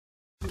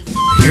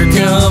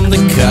come the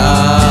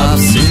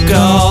cops. Who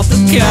called the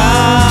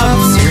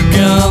cops? Here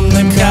come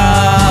the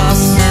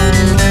cops.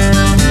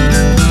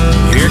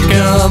 Here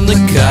come the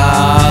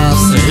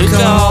cops. Who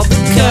called the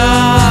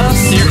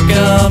cops? Here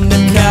come the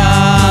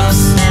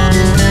cops.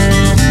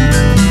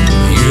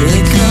 Here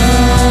they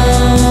come.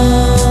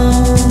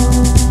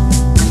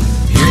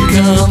 Here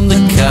come the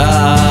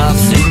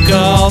cops. Who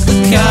called the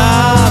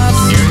cops?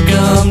 Here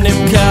come them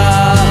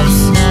cops.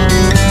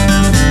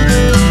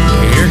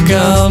 Here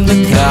come the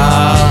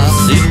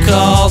cops. Who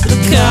called the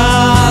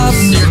cops?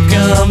 Here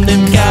come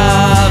them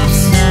cops.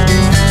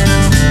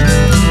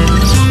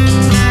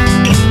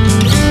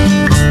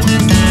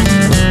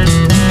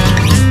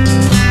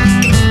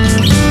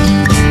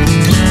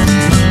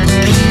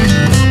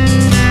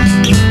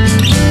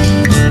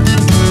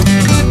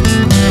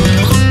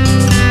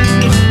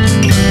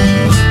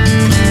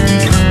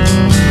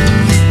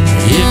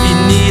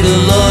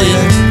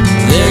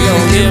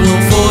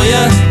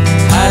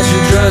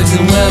 Drugs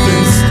and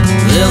weapons,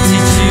 they'll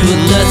teach you a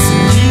lesson.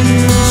 You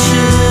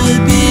should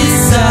be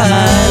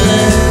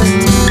silent.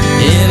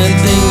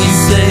 Anything you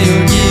say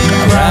or do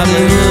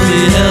probably will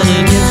be held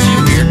against you.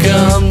 Here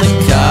come the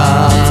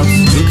cops.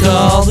 Who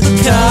called the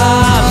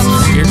cops?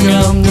 Here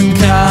come the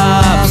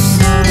cops.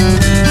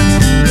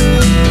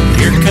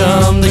 Here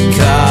come the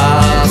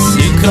cops.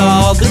 Who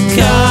called the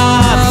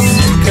cops?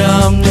 Here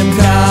come the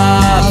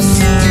cops.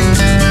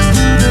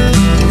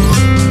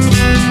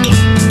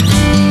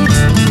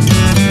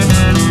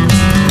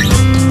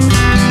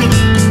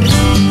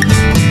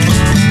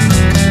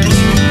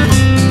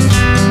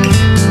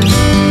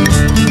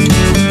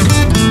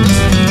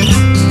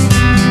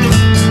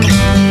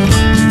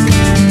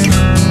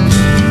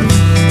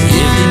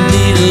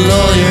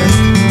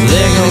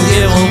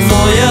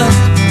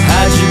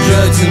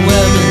 Drugs and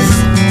weapons,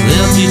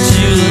 they'll teach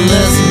you the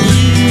lesson.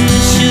 You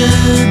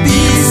should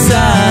be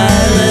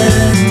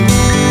silent.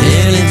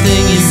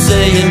 Anything you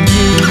say and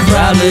do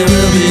probably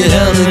will be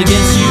held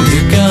against you.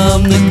 Here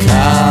come the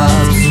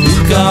cops. Who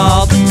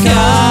called the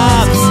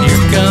cops?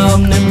 Here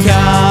come them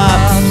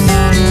cops.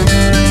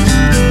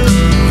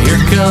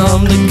 Here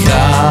come the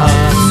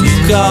cops. Who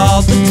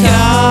called the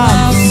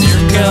cops?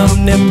 Here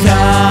come them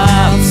cops.